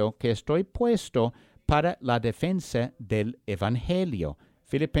 sabiendo que estoy puesto para la defensa del Evangelio.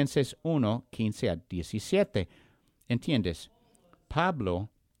 Filipenses 1, 15-17. ¿Entiendes? Pablo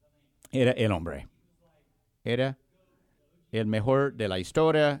era el hombre. Era el mejor de la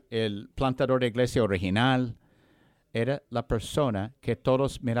historia, el plantador de iglesia original. Era la persona que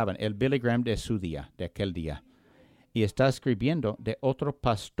todos miraban, el Billy Graham de su día, de aquel día. Y está escribiendo de otros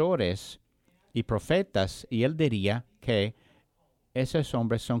pastores y profetas, y él diría que esos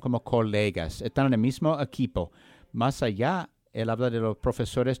hombres son como colegas, están en el mismo equipo. Más allá, él habla de los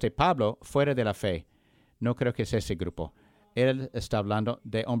profesores de Pablo fuera de la fe. No creo que sea ese grupo. Él está hablando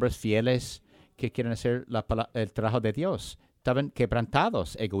de hombres fieles que quieren hacer el trabajo de Dios. Estaban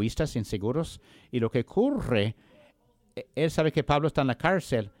quebrantados, egoístas, inseguros. Y lo que ocurre, él sabe que Pablo está en la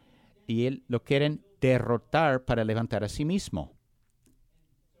cárcel y él lo quieren derrotar para levantar a sí mismo.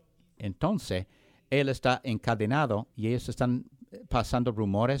 Entonces, él está encadenado y ellos están pasando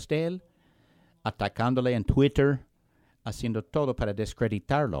rumores de él, atacándole en Twitter, haciendo todo para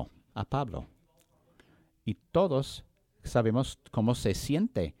descreditarlo a Pablo. Y todos sabemos cómo se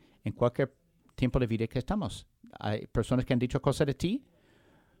siente en cualquier tiempo de vida que estamos. Hay personas que han dicho cosas de ti,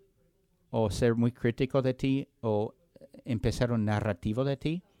 o ser muy crítico de ti, o empezar un narrativo de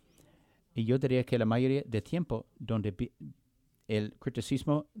ti. Y yo diría que la mayoría del tiempo donde el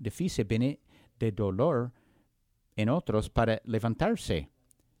criticismo difícil viene de dolor en otros para levantarse.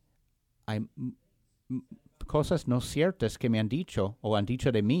 Hay cosas no ciertas que me han dicho o han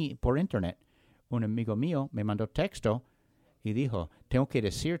dicho de mí por internet. Un amigo mío me mandó texto y dijo, tengo que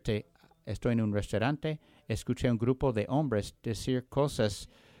decirte, estoy en un restaurante, escuché a un grupo de hombres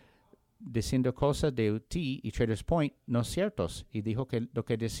diciendo cosas de ti y Traders Point no ciertos. Y dijo que lo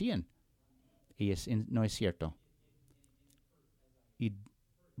que decían y no es cierto. Y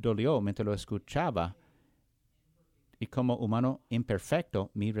dolió mientras lo escuchaba. Y como humano imperfecto,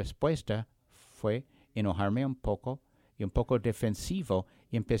 mi respuesta fue enojarme un poco y un poco defensivo.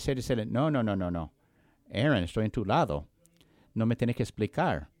 Y empecé a decirle, no. Aaron, estoy en tu lado. No me tienes que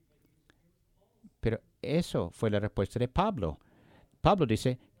explicar. Pero eso fue la respuesta de Pablo. Pablo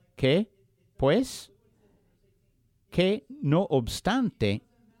dice que, pues, que no obstante,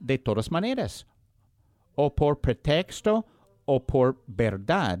 de todas maneras, o por pretexto o por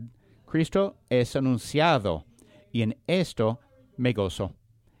verdad, Cristo es anunciado, y en esto me gozo,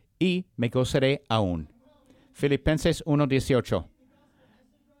 y me gozaré aún. Filipenses 1:18.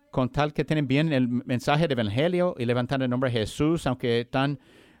 Con tal que tienen bien el mensaje del Evangelio y levantan el nombre de Jesús, aunque están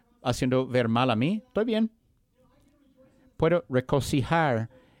haciendo ver mal a mí, estoy bien. Puedo regocijar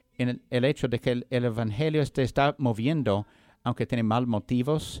en el hecho de que el Evangelio te está moviendo, aunque tiene mal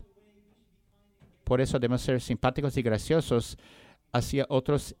motivos. Por eso debemos ser simpáticos y graciosos hacia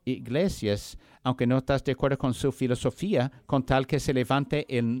otras iglesias, aunque no estás de acuerdo con su filosofía, con tal que se levante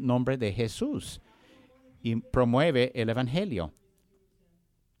el nombre de Jesús y promueve el Evangelio.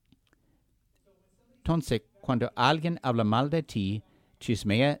 Entonces, cuando alguien habla mal de ti,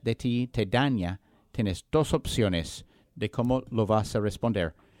 chismea de ti, te daña, tienes dos opciones de cómo lo vas a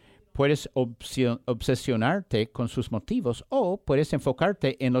responder. Puedes obsesionarte con sus motivos o puedes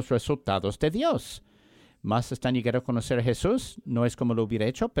enfocarte en los resultados de Dios. Más están llegando a conocer a Jesús, no es como lo hubiera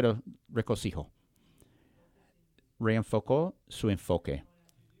hecho, pero regocijo. Reenfocó su enfoque.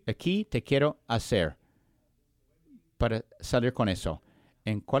 Aquí te quiero hacer para salir con eso.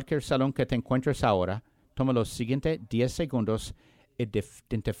 En cualquier salón que te encuentres ahora, toma los siguientes 10 segundos y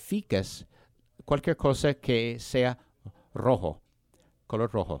identificas cualquier cosa que sea rojo,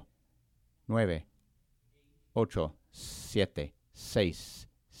 color rojo. 9, 8, 7, 6,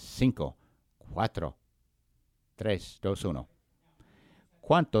 5, 4, 3, 2, 1.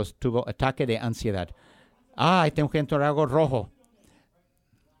 ¿Cuántos tuvo ataque de ansiedad? Ay, tengo que entrar algo rojo.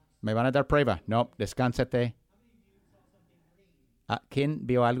 ¿Me van a dar prueba? No, descánsate. ¿Quién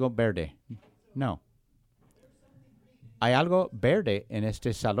vio algo verde? No. Hay algo verde en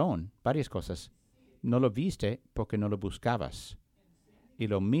este salón, varias cosas. No lo viste porque no lo buscabas. Y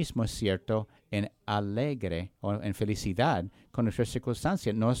lo mismo es cierto en alegre o en felicidad con nuestras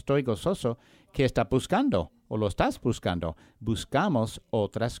circunstancias. No estoy gozoso que está buscando o lo estás buscando. Buscamos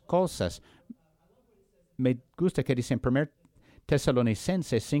otras cosas. Me gusta que dice en 1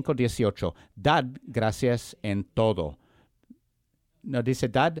 Tesalonicenses 5:18, dad gracias en todo. No dice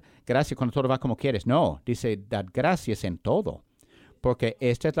dad gracias cuando todo va como quieres. No, dice dad gracias en todo. Porque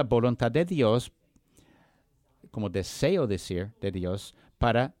esta es la voluntad de Dios, como deseo decir de Dios,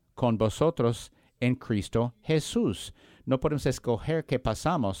 para con vosotros en Cristo Jesús. No podemos escoger qué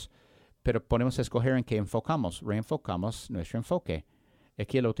pasamos, pero podemos escoger en qué enfocamos. Reenfocamos nuestro enfoque.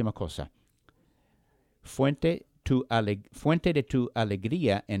 Aquí es la última cosa. Fuente de tu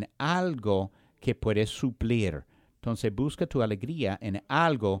alegría en algo que puede suplir. Entonces busca tu alegría en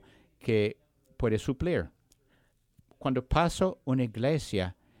algo que puede suplir. Cuando paso una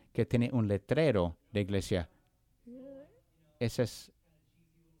iglesia que tiene un letrero de iglesia, esos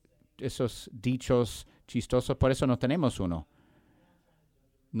dichos chistosos, por eso no tenemos uno.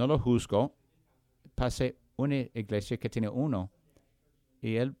 No lo juzgo. Pase una iglesia que tiene uno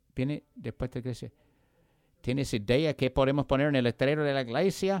y él viene después de la iglesia. ¿Tienes idea qué podemos poner en el letrero de la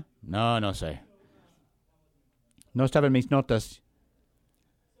iglesia? No sé. No estaba en mis notas.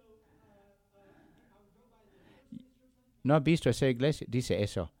 ¿No has visto esa iglesia? Dice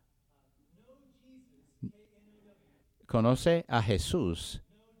eso. Conoce a Jesús,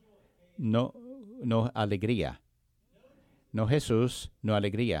 no alegría. No Jesús, no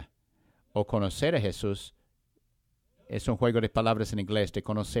alegría. O conocer a Jesús es un juego de palabras en inglés de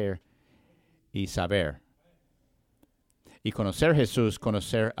conocer y saber. Y conocer a Jesús,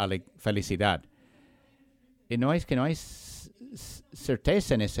 conocer a la felicidad. Y no es que no hay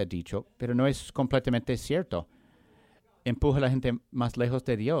certeza en ese dicho, pero no es completamente cierto. Empuja a la gente más lejos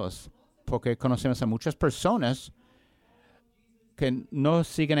de Dios, porque conocemos a muchas personas que no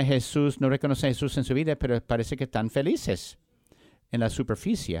siguen a Jesús, no reconocen a Jesús en su vida, pero parece que están felices en la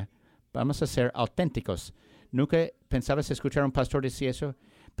superficie. Vamos a ser auténticos. Nunca pensabas escuchar a un pastor decir eso,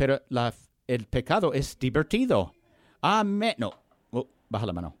 pero el pecado es divertido. Amén. No, baja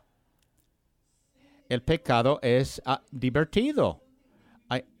la mano. El pecado es divertido.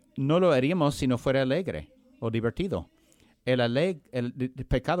 No lo haríamos si no fuera alegre o divertido. El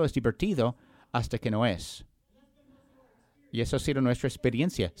pecado es divertido hasta que no es. Y eso ha sido nuestra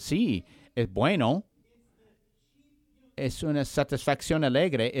experiencia. Sí, es bueno. Es una satisfacción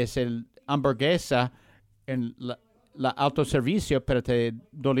alegre. Es el hamburguesa en la autoservicio, pero te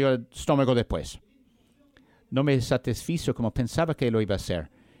dolió el estómago después. No me satisfizo como pensaba que lo iba a hacer.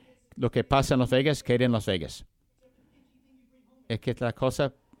 Lo que pasa en Las Vegas, queda en Las Vegas. Es que la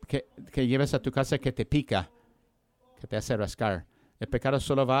cosa que llevas a tu casa que te pica, que te hace rascar. El pecado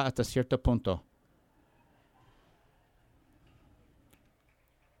solo va hasta cierto punto.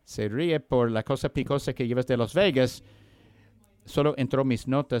 Se ríe por la cosa picosa que llevas de Las Vegas. Solo entró mis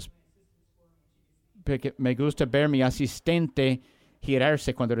notas. Porque me gusta ver mi asistente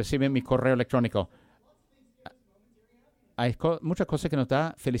girarse cuando recibe mi correo electrónico. Hay muchas cosas que nos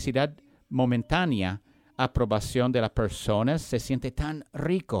da felicidad momentánea. Aprobación de las personas. Se siente tan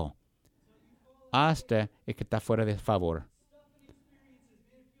rico. Hasta que está fuera de favor.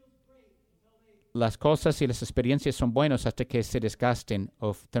 Las cosas y las experiencias son buenas hasta que se desgasten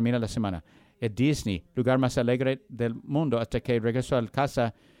o termina la semana. Es Disney, lugar más alegre del mundo, hasta que regreso a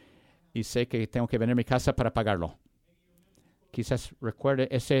casa y sé que tengo que venir a mi casa para pagarlo. Quizás recuerde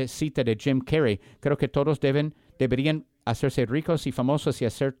esa cita de Jim Carrey. Creo que todos deberían hacerse ricos y famosos y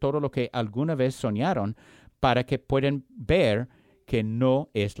hacer todo lo que alguna vez soñaron para que puedan ver que no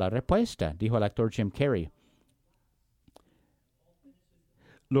es la respuesta, dijo el actor Jim Carrey.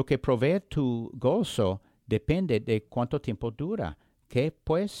 Lo que provee tu gozo depende de cuánto tiempo dura. Que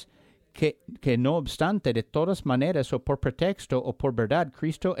no obstante, de todas maneras, o por pretexto o por verdad,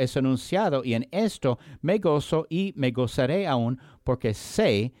 Cristo es anunciado, y en esto me gozo y me gozaré aún, porque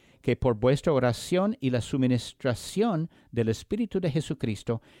sé que por vuestra oración y la suministración del Espíritu de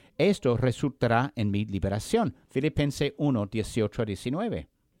Jesucristo, esto resultará en mi liberación. Filipenses 1, 18 a 19.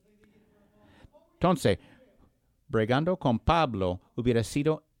 Entonces, bregando con Pablo hubiera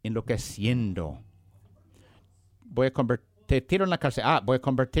sido enloqueciendo. Te tiro en la cárcel. Voy a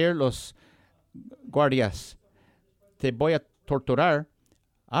convertir los guardias. Te voy a torturar.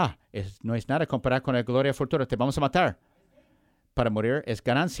 No es nada comparado con la gloria futura. Te vamos a matar. Para morir es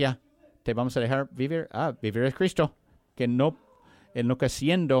ganancia. Te vamos a dejar vivir. Vivir es Cristo. Que no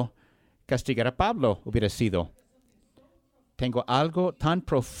enloqueciendo castigar a Pablo hubiera sido. Tengo algo tan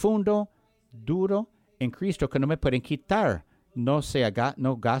profundo, duro en Cristo que no me pueden quitar. No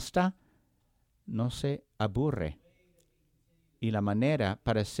gasta, no se aburre. Y la manera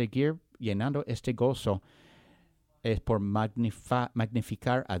para seguir llenando este gozo es por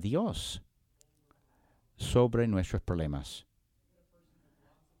magnificar a Dios sobre nuestros problemas.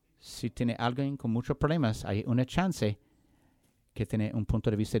 Si tiene alguien con muchos problemas, hay una chance que tiene un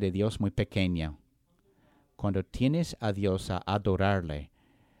punto de vista de Dios muy pequeño. Cuando tienes a Dios a adorarle,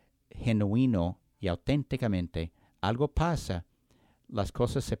 genuino y auténticamente, algo pasa. Las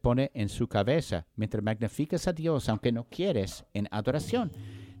cosas se ponen en su cabeza. Mientras magnificas a Dios, aunque no quieres, en adoración,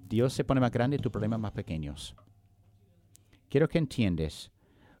 Dios se pone más grande y tus problemas más pequeños. Quiero que entiendas,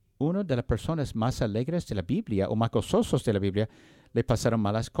 una de las personas más alegres de la Biblia o más gozosos de la Biblia le pasaron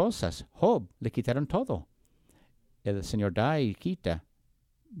malas cosas. Job, le quitaron todo. El Señor da y quita.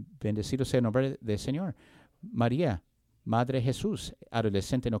 Bendecido sea el nombre del Señor. María, Madre de Jesús,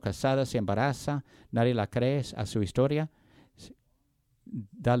 adolescente no casada, se embaraza, nadie la cree a su historia.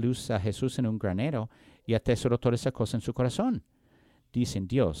 Da luz a Jesús en un granero y atesoró toda esa cosa en su corazón. Dicen,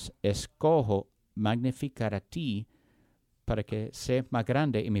 Dios, escojo magnificar a ti para que sea más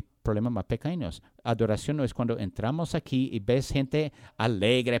grande y mis problemas más pequeños. Adoración no es cuando entramos aquí y ves gente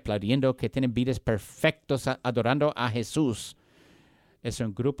alegre, aplaudiendo, que tienen vidas perfectas, adorando a Jesús. Es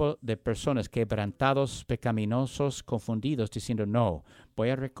un grupo de personas quebrantados, pecaminosos, confundidos, diciendo, no, voy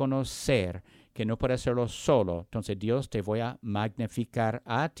a reconocer que no puedo hacerlo solo. Entonces, Dios, te voy a magnificar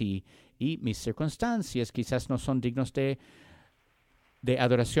a ti, y mis circunstancias quizás no son dignos de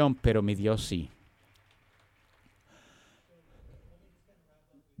adoración, pero mi Dios sí.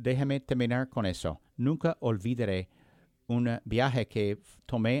 Déjame terminar con eso. Nunca olvidaré un viaje que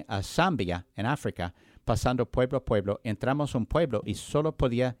tomé a Zambia, en África, pasando pueblo a pueblo. Entramos a un pueblo y solo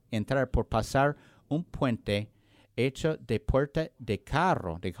podía entrar por pasar un puente hecho de puerta de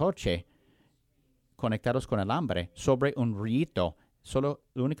carro, de coche, conectados con alambre, sobre un río. Solo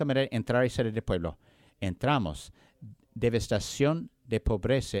la única manera de entrar y salir del pueblo. Entramos. Devastación de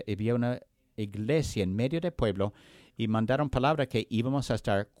pobreza. Había una iglesia en medio del pueblo y mandaron palabra que íbamos a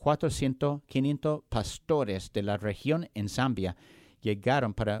estar 400, 500 pastores de la región en Zambia.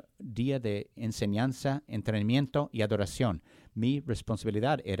 Llegaron para día de enseñanza, entrenamiento y adoración. Mi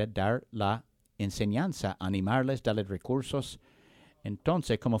responsabilidad era dar la enseñanza, animarles, darles recursos.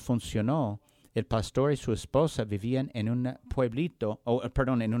 Entonces, ¿cómo funcionó? El pastor y su esposa vivían en un pueblito,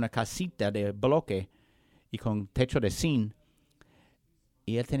 en una casita de bloque y con techo de zinc.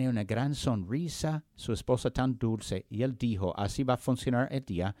 Y él tenía una gran sonrisa, su esposa tan dulce. Y él dijo, así va a funcionar el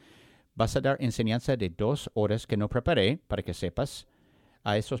día. Vas a dar enseñanza de 2 horas que no preparé, para que sepas,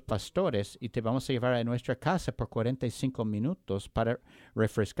 a esos pastores, y te vamos a llevar a nuestra casa por 45 minutos para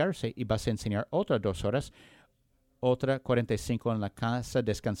refrescarse, y vas a enseñar otras 2 horas, otra 45 en la casa,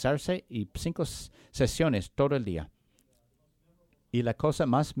 descansarse, y 5 sesiones todo el día. Y la cosa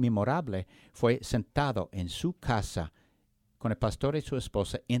más memorable fue sentado en su casa con el pastor y su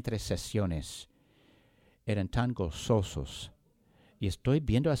esposa entre sesiones. Eran tan gozosos. Y estoy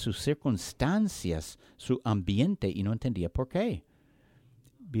viendo a sus circunstancias, su ambiente, y no entendía por qué.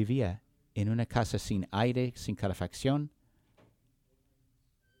 Vivía en una casa sin aire, sin calefacción,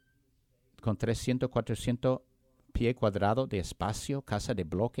 con 300, 400 pies cuadrados de espacio, casa de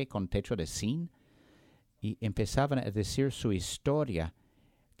bloque con techo de zinc. Y empezaban a decir su historia,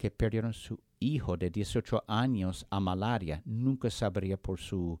 que perdieron su hijo de 18 años a malaria. Nunca sabría por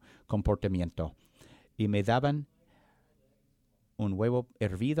su comportamiento. Y me daban un huevo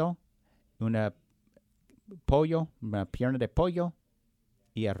hervido, una pollo, una pierna de pollo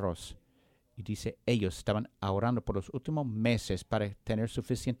y arroz. Y dice, ellos estaban ahorrando por los últimos meses para tener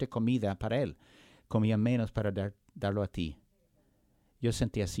suficiente comida para él. Comían menos para darlo a ti. Yo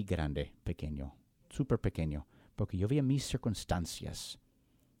sentí así grande, pequeño, súper pequeño, porque yo veía mis circunstancias.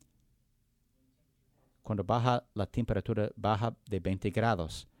 Cuando baja la temperatura, baja de 20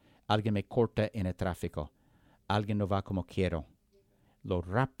 grados, alguien me corta en el tráfico. Alguien no va como quiero. Lo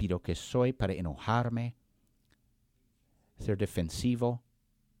rápido que soy para enojarme, ser defensivo,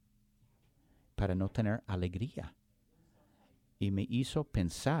 para no tener alegría. Y me hizo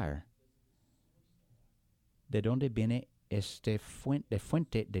pensar de dónde viene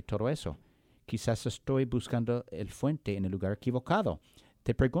fuente de todo eso. Quizás estoy buscando el fuente en el lugar equivocado.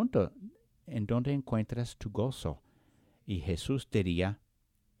 Te pregunto, ¿en dónde encuentras tu gozo? Y Jesús diría,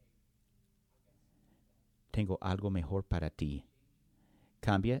 tengo algo mejor para ti.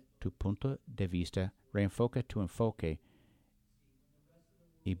 Cambia tu punto de vista, reenfoca tu enfoque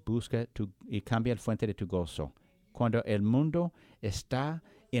y cambia el fuente de tu gozo. Cuando el mundo está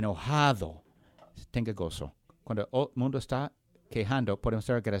enojado, tenga gozo. Cuando el mundo está quejando, podemos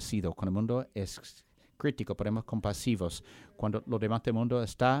ser agradecidos. Cuando el mundo es crítico, podemos ser compasivos. Cuando lo demás del mundo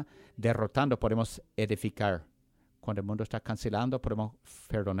está derrotando, podemos edificar. Cuando el mundo está cancelando, podemos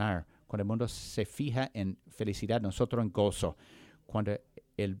perdonar. Cuando el mundo se fija en felicidad, nosotros en gozo. Cuando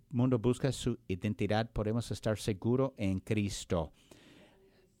el mundo busca su identidad, podemos estar seguros en Cristo.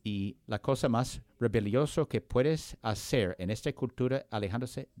 Y la cosa más rebeliosa que puedes hacer en esta cultura,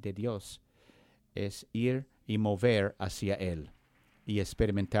 alejándose de Dios, es ir y mover hacia Él y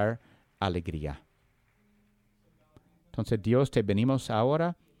experimentar alegría. Entonces, Dios, te venimos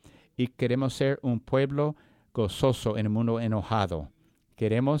ahora y queremos ser un pueblo gozoso en el mundo enojado.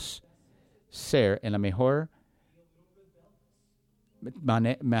 Queremos ser, en la mejor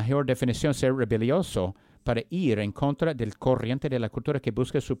definición, ser rebelioso para ir en contra del corriente de la cultura que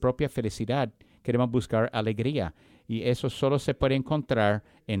busca su propia felicidad. Queremos buscar alegría y eso solo se puede encontrar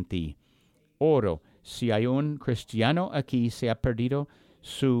en ti. Oro, si hay un cristiano aquí se ha perdido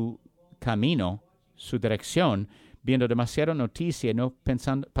su camino, su dirección, viendo demasiada noticia, no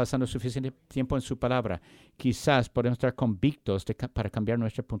pasando suficiente tiempo en su palabra, quizás podemos estar convictos para cambiar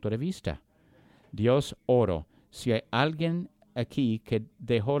nuestro punto de vista. Dios, oro, si hay alguien aquí que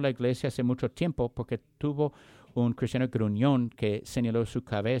dejó la iglesia hace mucho tiempo porque tuvo un cristiano gruñón que señaló su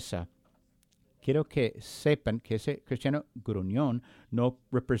cabeza, quiero que sepan que ese cristiano gruñón no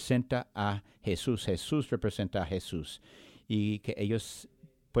representa a Jesús. Jesús representa a Jesús y que ellos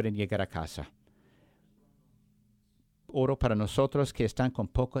pueden llegar a casa. Oro para nosotros que están con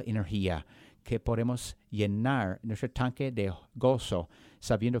poca energía, que podemos llenar nuestro tanque de gozo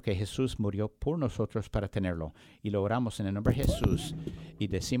sabiendo que Jesús murió por nosotros para tenerlo. Y lo oramos en el nombre de Jesús y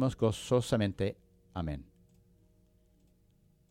decimos gozosamente, amén.